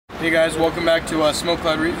Hey guys, welcome back to Smoke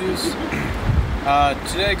Cloud Reviews.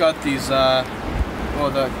 Today I got these, the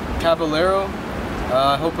Caballero,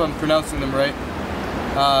 I hope I'm pronouncing them right.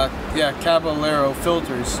 Yeah, Caballero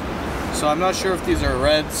filters. So I'm not sure if these are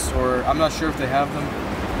reds, or I'm not sure if they have them.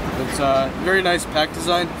 It's a very nice pack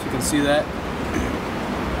design, if you can see that.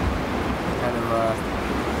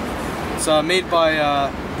 It's made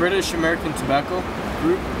by British American Tobacco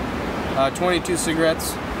Group. 22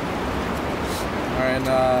 cigarettes. And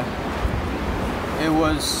it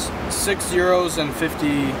was €6.50,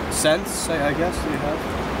 I guess you have.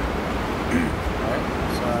 Alright,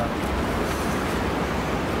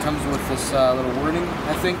 it comes with this little wording,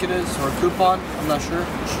 I think it is, or a coupon, I'm not sure.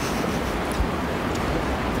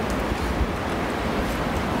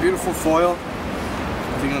 Beautiful foil,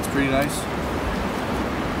 I think that's pretty nice.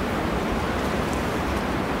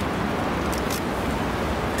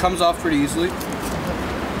 Comes off pretty easily.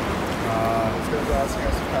 That's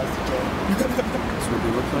what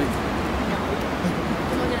they look like.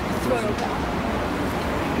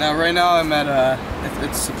 Now, right now I'm at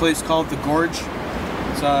it's a place called The Gorge.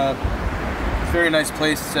 It's a very nice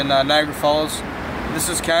place. It's in Niagara Falls. This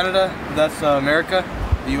is Canada. That's America,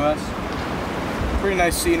 the U.S. Pretty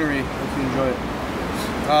nice scenery if you enjoy it.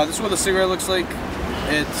 This is what the cigarette looks like.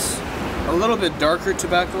 It's a little bit darker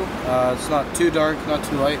tobacco. It's not too dark, not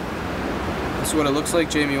too light. This is what it looks like.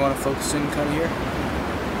 Jamie, you want to focus in kind of here?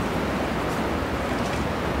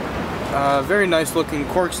 Very nice looking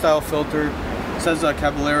cork style filter. It says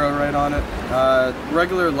Caballero right on it.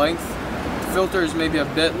 Regular length. The filter is maybe a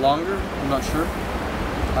bit longer. I'm not sure.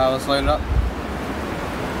 Let's light it up.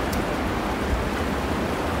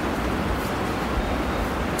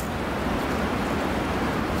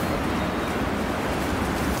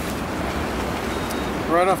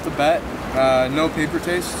 Right off the bat, no paper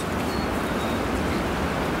taste.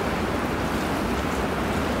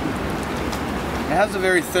 It has a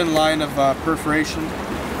very thin line of perforation.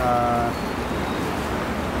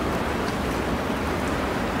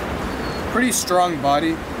 Pretty strong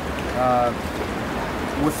body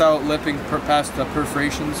without lipping past the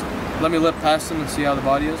perforations. Let me lip past them and see how the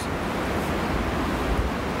body is.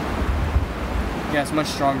 Yeah, it's much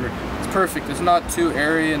stronger. It's perfect. It's not too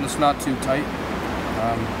airy and it's not too tight.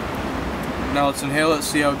 Now let's inhale it,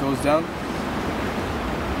 see how it goes down.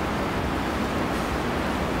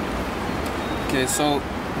 Okay, so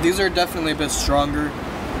these are definitely a bit stronger.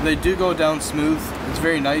 They do go down smooth. It's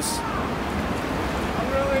very nice.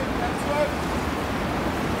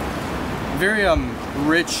 Very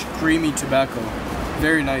rich, creamy tobacco.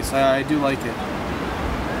 Very nice. I do like it.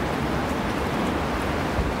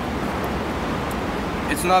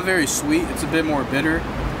 It's not very sweet. It's a bit more bitter.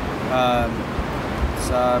 It's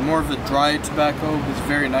more of a dry tobacco, but it's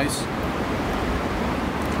very nice.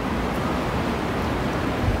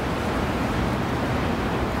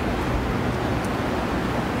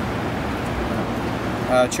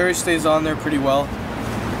 Cherry stays on there pretty well.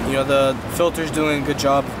 You know, the filter's doing a good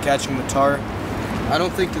job of catching the tar. I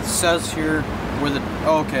don't think it says here where the,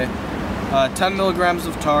 oh okay, 10 milligrams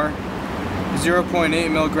of tar,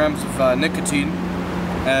 0.8 milligrams of nicotine,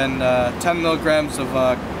 and 10 milligrams of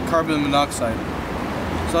carbon monoxide.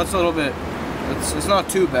 So that's a little bit, it's not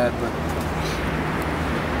too bad, but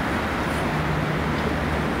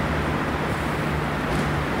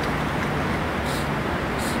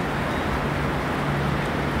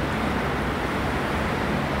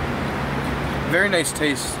very nice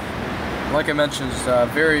taste. Like I mentioned, it's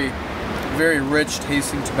very, very rich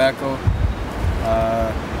tasting tobacco.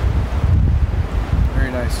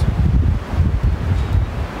 Very nice.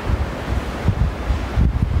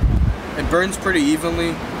 It burns pretty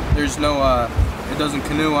evenly. There's no, it doesn't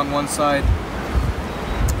canoe on one side.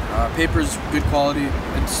 Paper's good quality.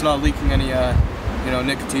 It's not leaking any, you know,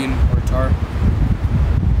 nicotine or tar.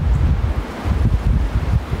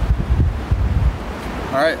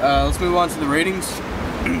 Alright, let's move on to the ratings.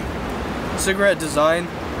 Cigarette design,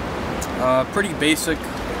 pretty basic.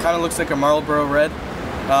 It kind of looks like a Marlboro Red.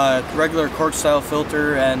 Regular cork style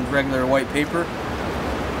filter and regular white paper.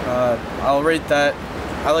 I'll rate that.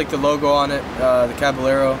 I like the logo on it, the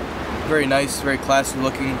Caballero. Very nice, very classy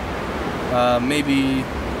looking. Maybe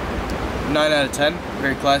 9 out of 10.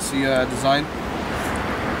 Very classy design.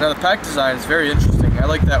 Now the pack design is very interesting. I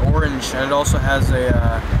like that orange, and it also has a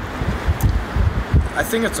I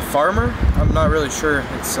think it's a farmer. I'm not really sure.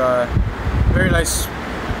 It's very nice,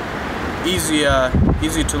 easy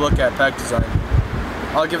to look at pack design.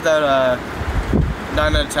 I'll give that a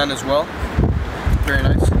 9 out of 10 as well. Very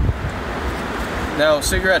nice. Now,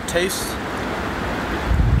 cigarette taste.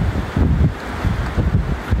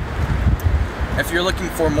 if you're looking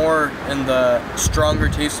for more in the stronger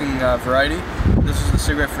tasting variety, this is the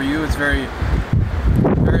cigarette for you. It's very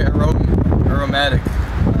aromatic.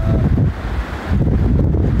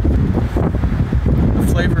 The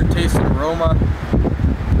flavor, taste, and aroma,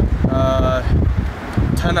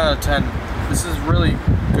 10 out of 10. This is really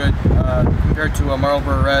good compared to a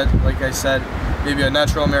Marlboro Red, like I said, maybe a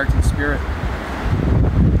Natural American Spirit.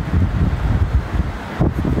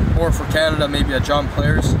 Or for Canada, maybe a John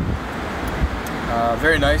Player's.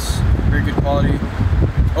 Very nice, very good quality.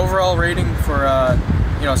 Overall rating for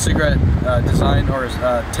cigarette design or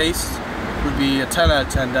taste would be a 10 out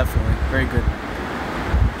of 10, definitely. Very good.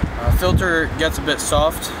 Filter gets a bit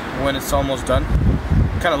soft when it's almost done.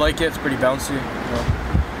 Kind of like it, it's pretty bouncy.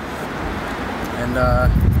 And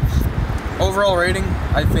overall rating,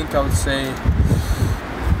 I think I would say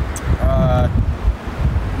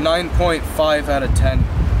 9.5 out of 10.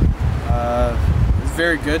 It's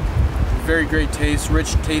very good, very great taste,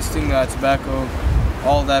 rich tasting tobacco,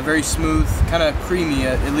 all that, very smooth, kind of creamy.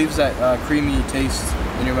 It leaves that creamy taste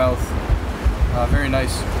in your mouth. Very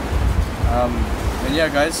nice. And yeah,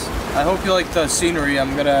 guys, I hope you like the scenery.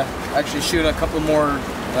 I'm gonna actually shoot a couple more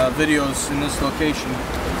videos in this location.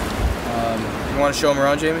 You want to show them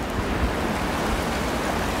around, Jamie?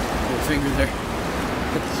 Little finger there.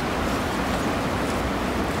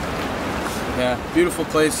 Yeah, beautiful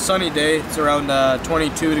place, sunny day. It's around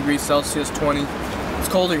 22 degrees Celsius, 20. It's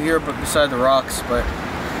colder here, but beside the rocks, but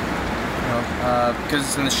because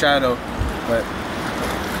it's in the shadow. But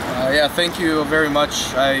yeah, thank you very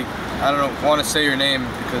much. I don't want to say your name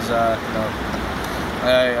because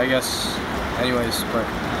I guess, anyways, but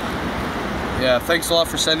yeah, thanks a lot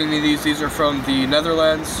for sending me these. These are from the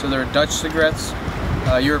Netherlands, so they're Dutch cigarettes,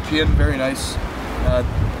 European, very nice.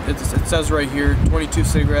 It says right here, 22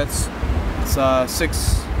 cigarettes. It's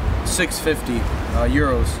 650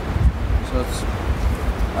 euros. So it's,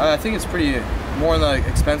 I think it's pretty more on the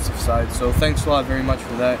expensive side. So thanks a lot very much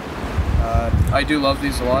for that. I do love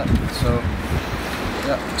these a lot. So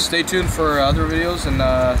yeah, stay tuned for other videos and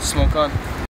smoke on.